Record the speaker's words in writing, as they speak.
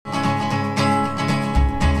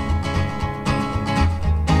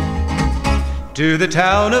To the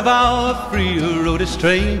town of our Frio rode a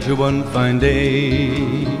stranger one fine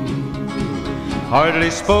day. Hardly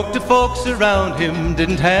spoke to folks around him,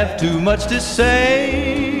 didn't have too much to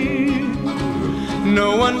say.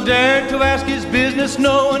 No one dared to ask his business,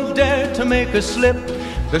 no one dared to make a slip.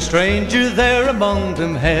 The stranger there among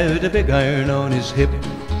them had a big iron on his hip,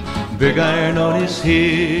 big iron on his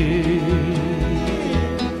hip.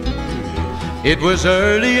 It was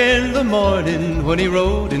early in the morning when he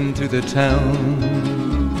rode into the town.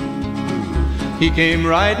 He came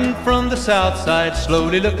riding from the south side,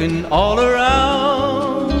 slowly looking all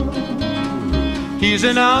around. He's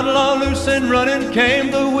an outlaw, loose and running,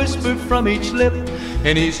 came the whisper from each lip,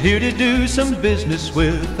 and he's here to do some business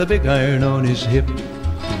with a big iron on his hip,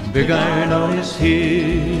 big iron on his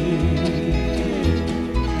hip.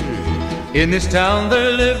 In this town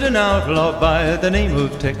there lived an outlaw by the name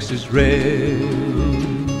of Texas Red.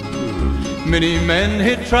 Many men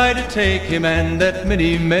had tried to take him, and that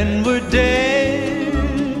many men were dead.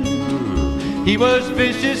 He was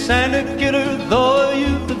vicious and a killer, though a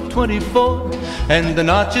youth of 24, and the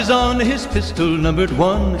notches on his pistol numbered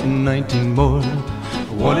 1 in 19 more,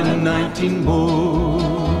 1 in 19 more.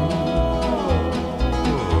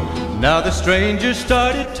 Now the stranger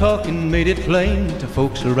started talking, made it plain to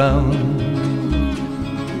folks around.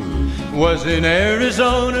 Was an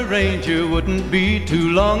Arizona Ranger, wouldn't be too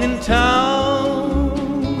long in town.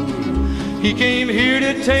 He came here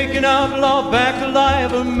to take an outlaw back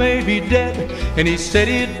alive or maybe dead, and he said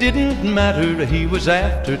it didn't matter, he was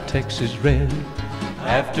after Texas Red,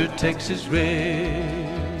 after Texas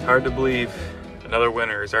Red. Hard to believe another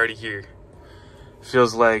winter is already here.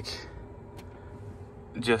 Feels like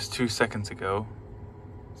just 2 seconds ago,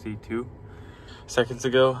 see, 2 seconds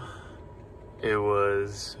ago, it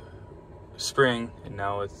was spring, and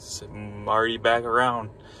now it's already back around.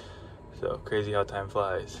 So crazy how time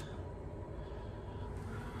flies.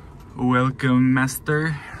 Welcome,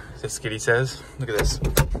 master, this kitty says. Look at this.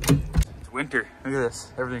 It's winter. Look at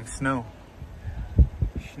this. Everything's snow.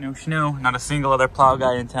 Snow, snow. Not a single other plow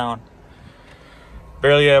guy in town.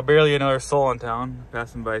 Barely another soul in town.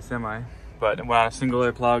 Passing by a semi. But not a single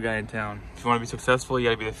other plow guy in town. If you want to be successful, you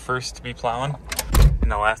gotta be the first to be plowing and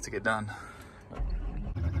the last to get done.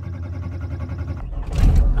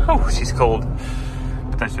 Oh, she's cold.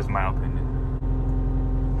 But that's just my opinion.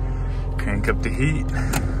 Crank up the heat.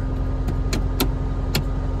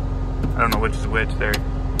 I don't know which is which there.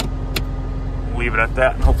 We'll leave it at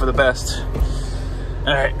that and hope for the best.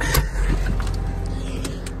 All right.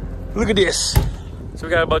 Look at this. So we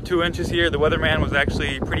got about 2 inches here. The weatherman was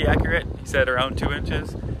actually pretty accurate. He said around 2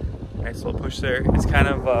 inches. Nice little push there. It's kind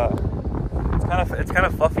of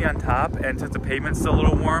fluffy on top, and since the pavement's still a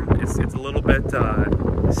little warm, it's a little bit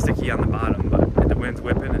sticky on the bottom. But the wind's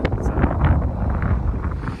whipping, and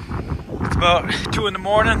it's about 2 in the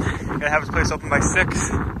morning. Gotta have this place open by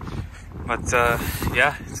 6. But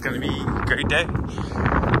yeah, it's gonna be a great day.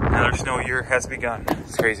 Another snow year has begun.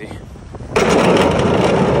 It's crazy.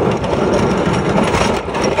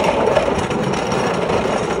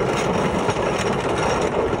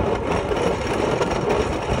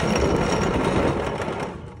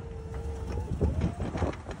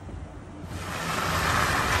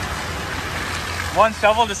 One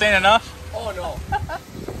shovel just ain't enough? Oh no. Look at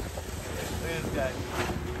this guy.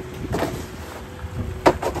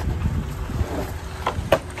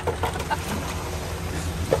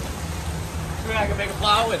 I can make a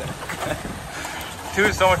plow with it. 2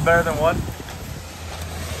 is so much better than 1.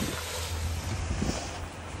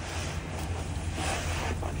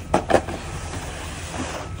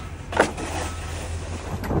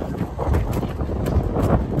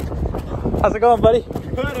 How's it going, buddy?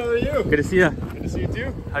 Good, how are you? Good to see you. Good to see you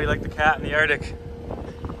too. How do you like the cat in the Arctic?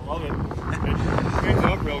 I love it. It cleans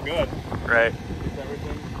up real good. Right. Gets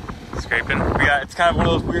everything. Scraping. It's kind of one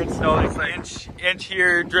of those weird snow. It's like inch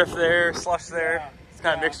here, drift there, slush there. Yeah. It's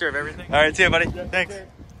kind of a mixture of everything. All right, see you, buddy. Yeah, thanks. okay.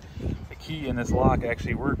 The key in this lock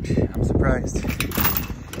actually worked. I'm surprised.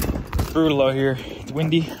 It's brutal out here. It's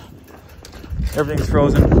windy. Everything's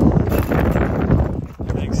frozen.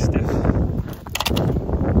 Everything's stiff.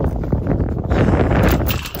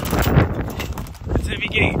 It's a heavy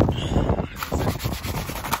gate.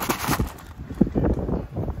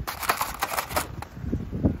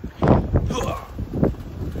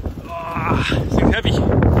 Seems heavy.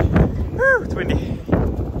 Woo, it's windy.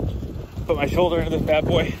 Put my shoulder into this bad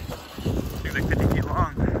boy. Seems like 50 feet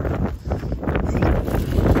long.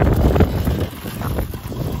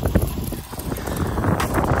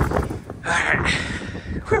 Alright.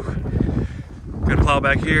 Gonna plow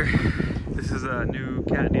back here. This is a new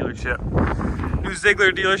cat dealership. New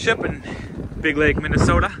Ziegler dealership in Big Lake,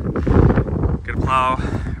 Minnesota. Gonna plow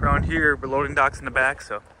around here, but loading dock's in the back,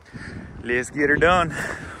 so let's get her done.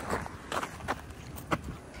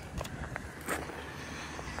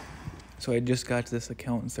 So I just got to this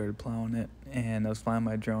account and started plowing it, and I was flying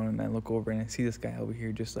my drone, and I look over and I see this guy over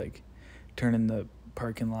here just like turning the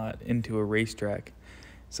parking lot into a racetrack.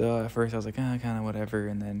 So at first I was like, kind of whatever,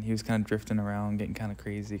 and then he was kind of drifting around, getting kind of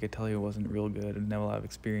crazy. I could tell he wasn't real good and never a lot of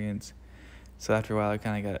experience. So after a while I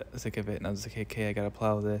kind of got sick of it, and I was like, okay, I gotta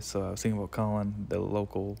plow this. So I was thinking about calling the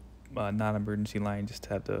local non-emergency line just to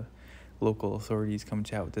have the local authorities come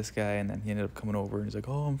chat with this guy, and then he ended up coming over and he's like,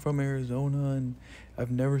 oh, I'm from Arizona and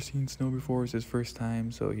I've never seen snow before, it's his first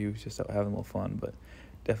time. So he was just out having a little fun, but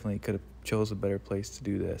definitely could have chose a better place to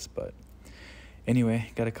do this. But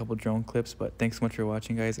anyway, got a couple drone clips, but thanks so much for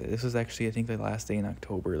watching, guys. This was actually, I think, the last day in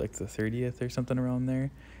October, like the 30th or something around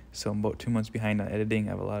there. So I'm about 2 months behind on editing.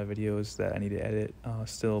 I have a lot of videos that I need to edit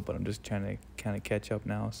still, but I'm just trying to kind of catch up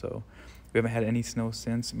now. So we haven't had any snow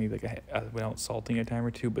since. Maybe like I went out salting a time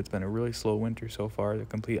or two, but it's been a really slow winter so far, the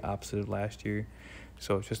complete opposite of last year.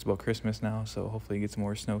 So it's just about Christmas now, so hopefully get some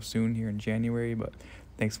more snow soon here in January. But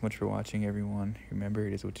thanks so much for watching, everyone. Remember,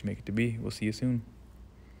 it is what you make it to be. We'll see you soon.